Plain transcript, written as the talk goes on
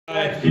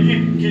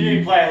Can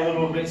you play a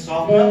little bit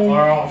softer?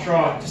 Alright, I'll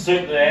try. To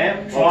suit the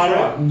amp? Try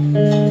it.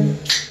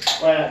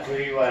 Wait up,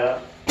 Twiggy, wait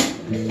up.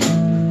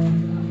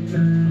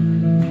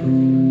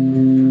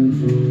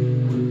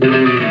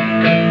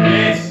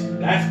 Yes,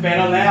 that's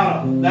better,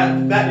 louder.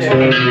 That Yeah.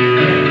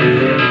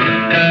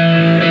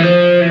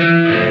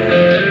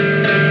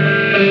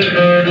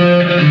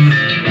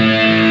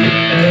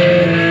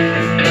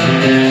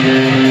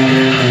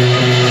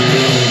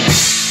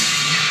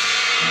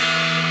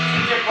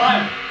 Keep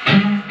playing.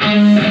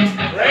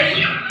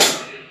 Ready?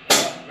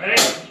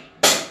 Ready?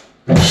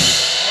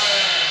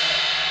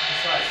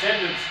 That's right,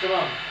 sentence, come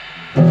on.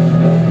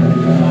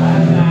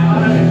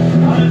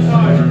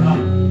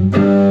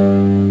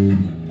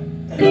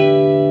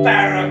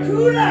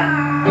 Barracuda!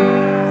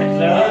 It's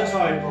the other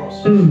side, bros.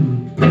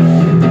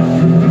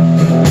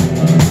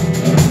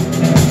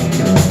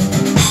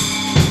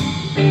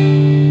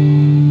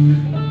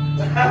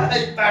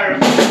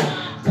 Barracuda!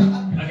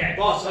 Okay,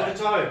 boss, on the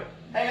toe.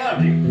 Hang on,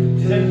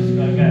 dude. Sentence,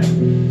 okay.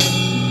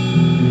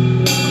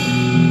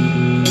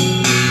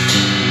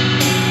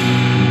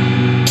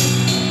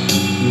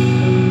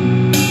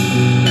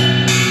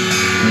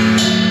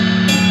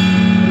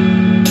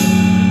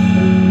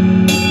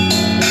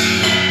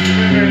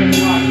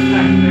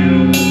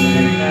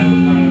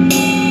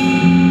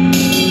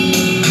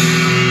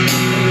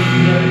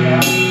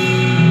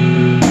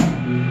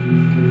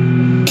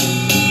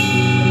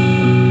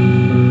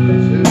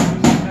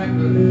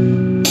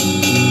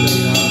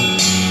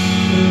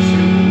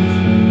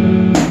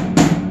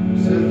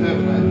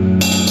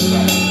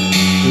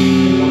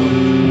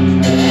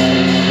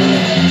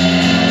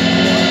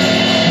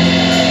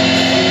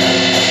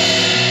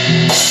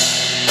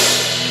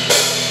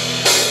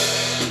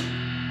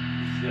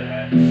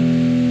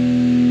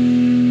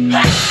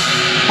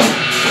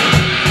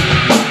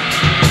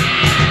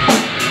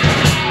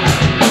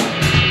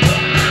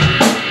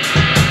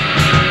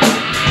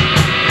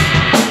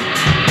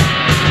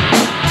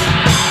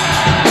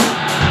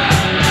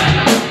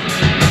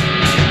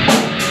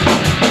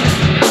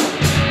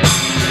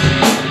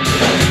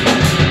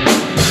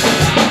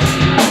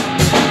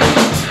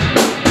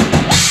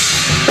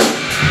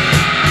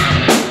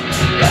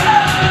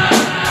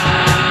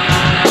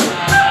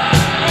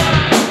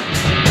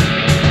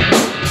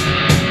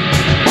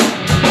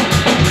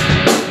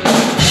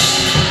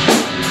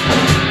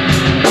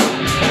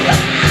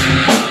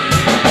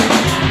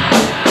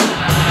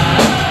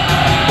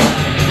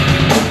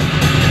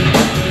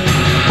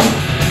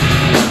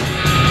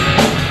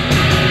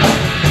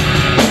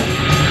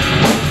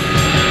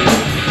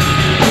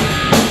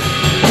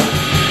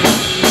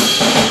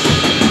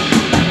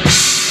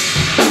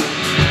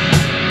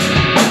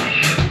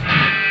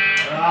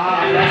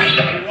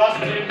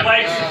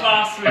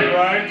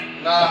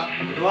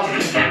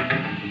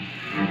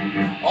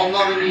 I'm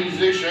not a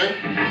musician.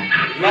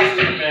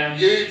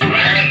 You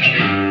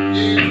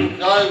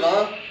took over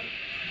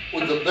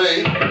with the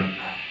beat.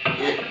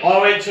 Yeah. I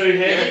went too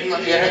heavy. You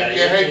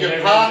had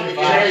your part.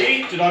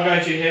 Did I go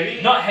too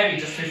heavy? Not heavy,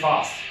 just too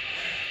fast.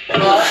 But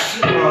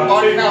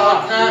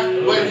I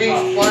can't, when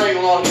he's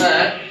playing like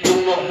that,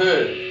 you're not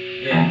heard.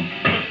 Yeah.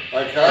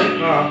 Okay?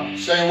 Alright.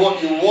 So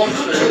what you want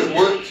to do,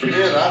 work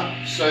together,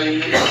 so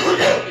you've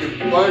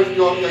both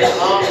got the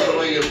harmony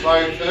where you're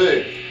both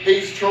heard.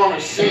 He's trying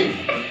to sing.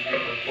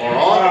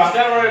 Alright?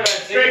 Don't worry about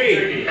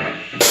singing.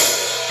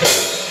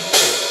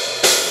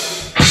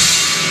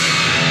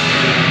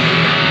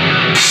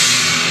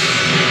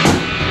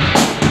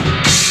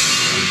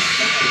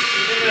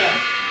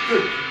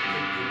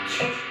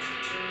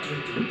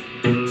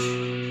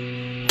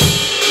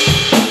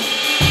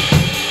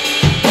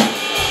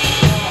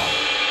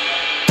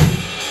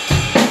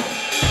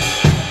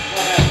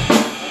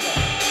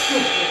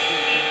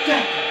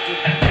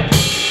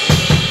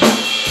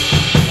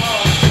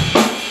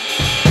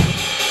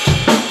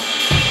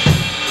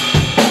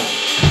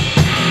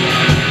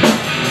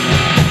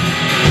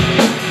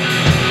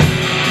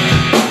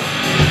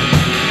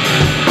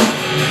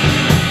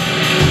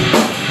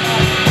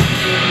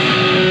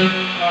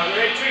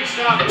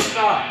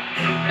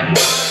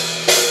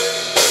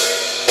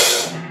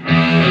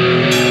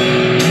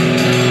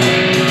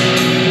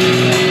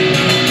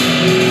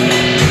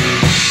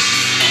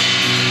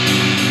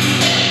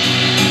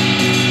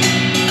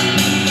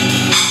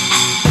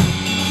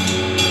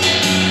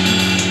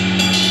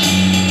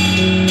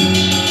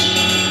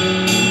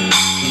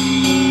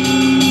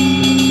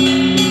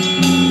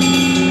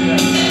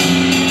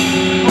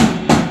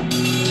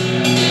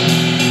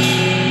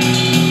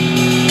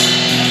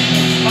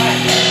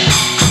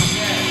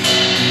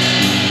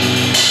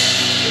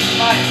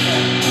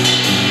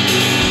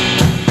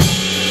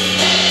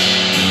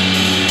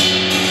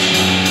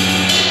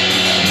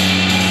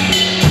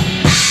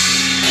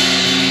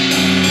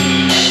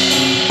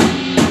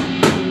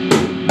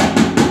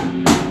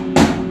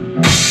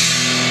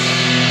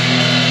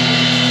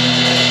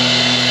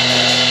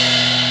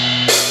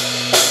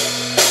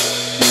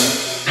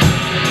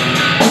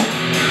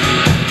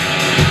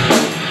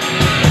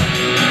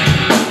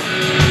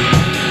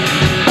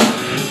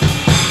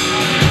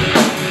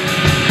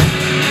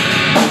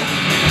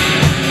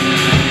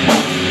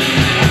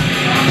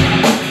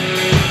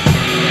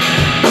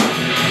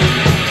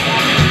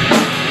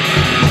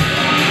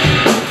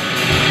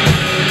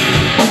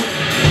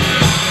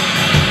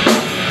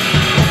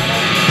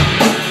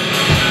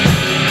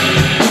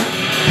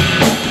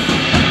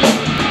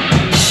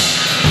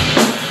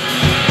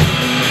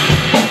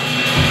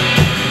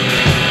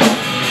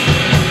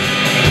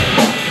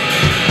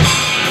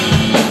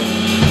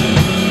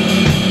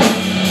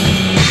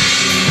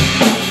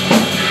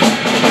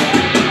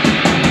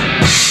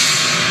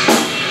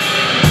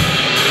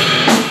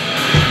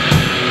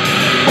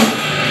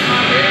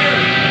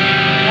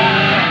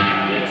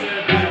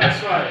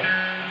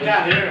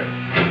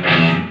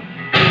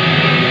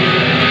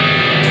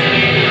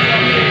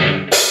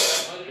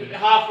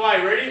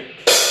 ready?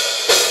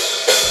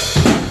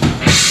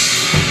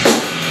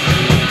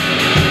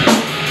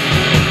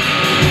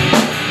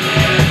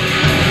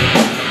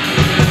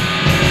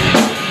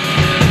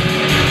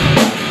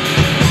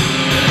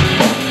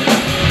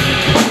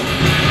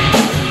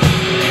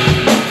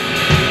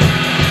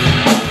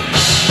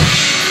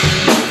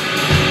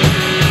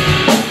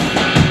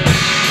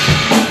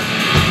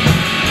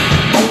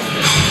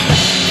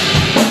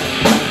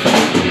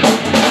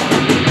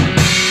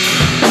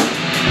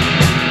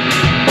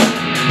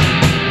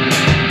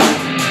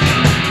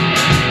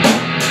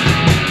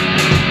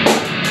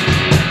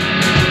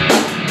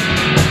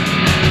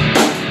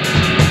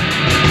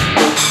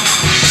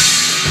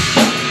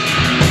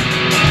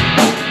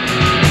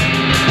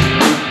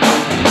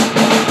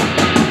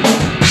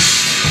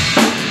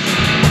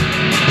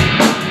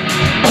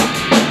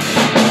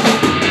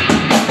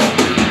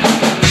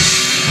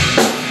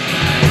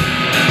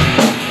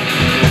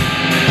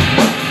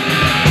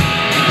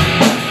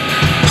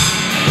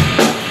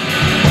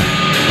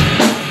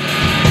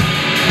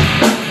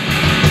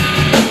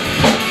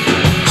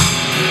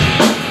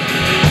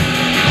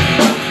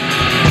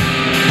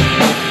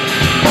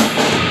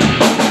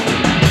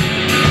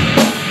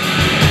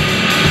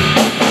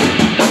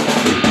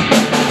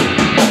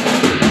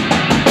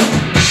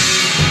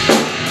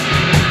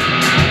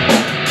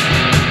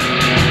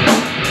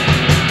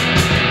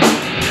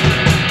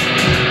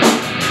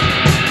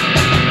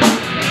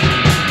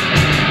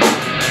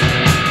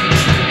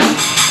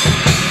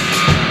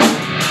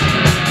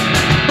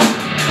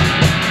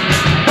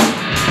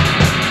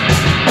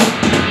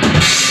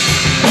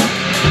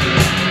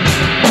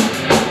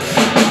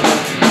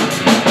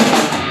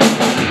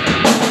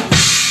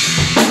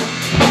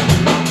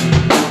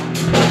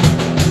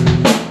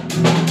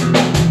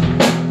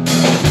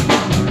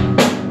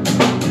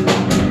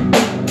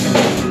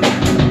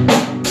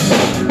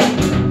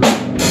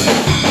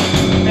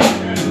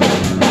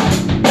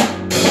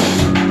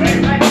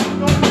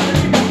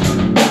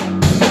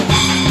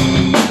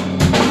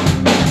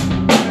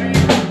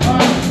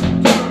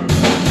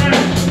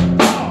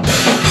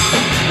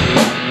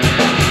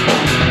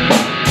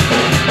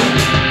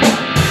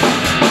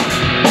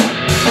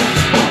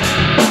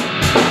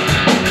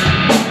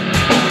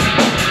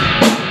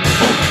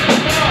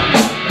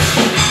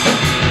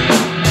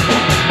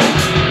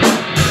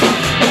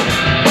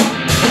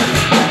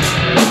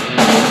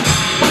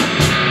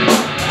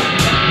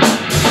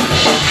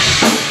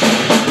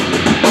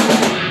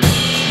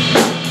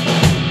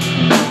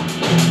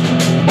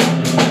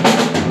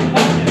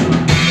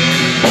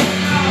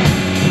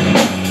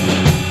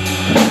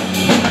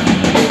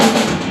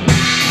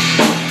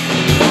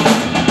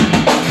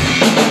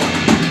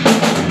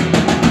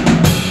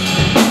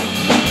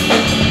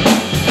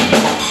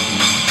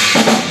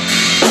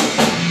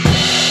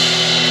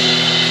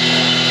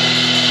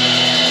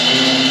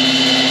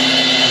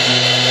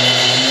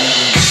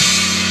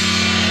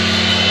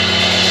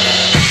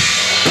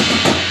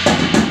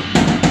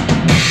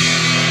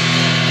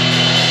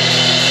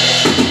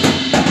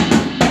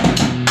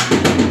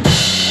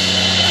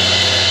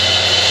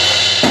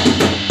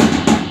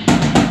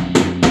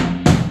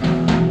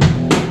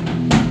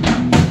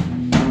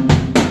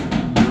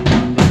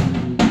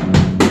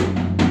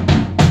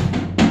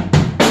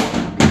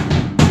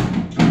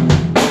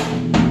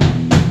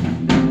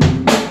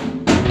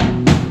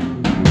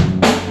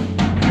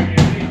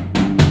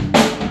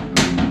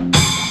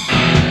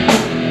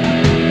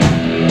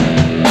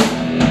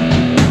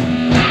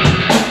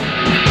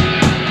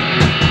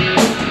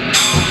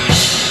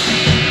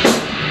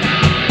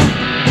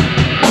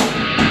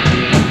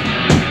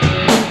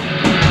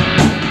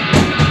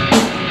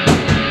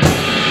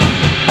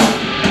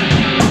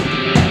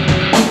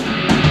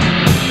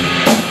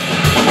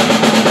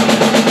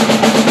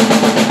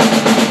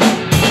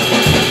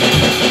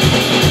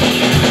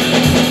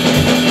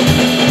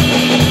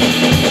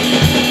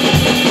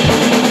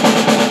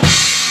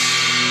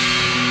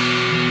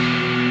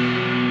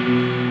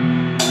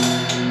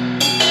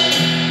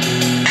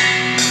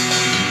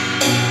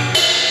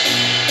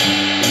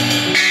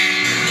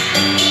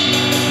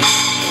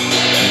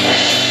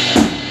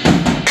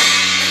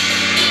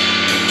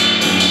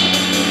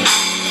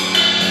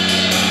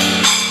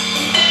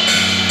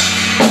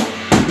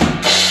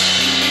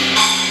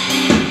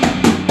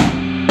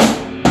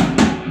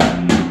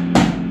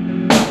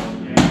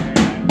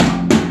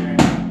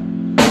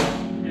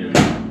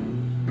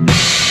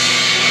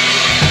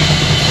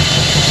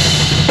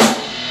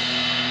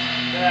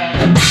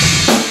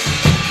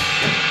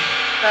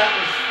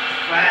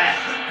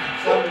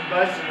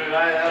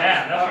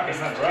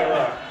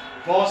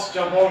 Boss,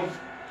 jump on.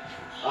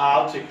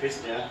 I'll take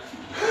this now.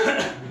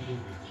 What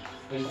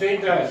do you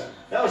think, guys?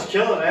 That was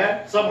killer,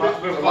 man. Some bits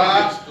were The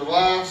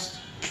last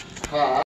part.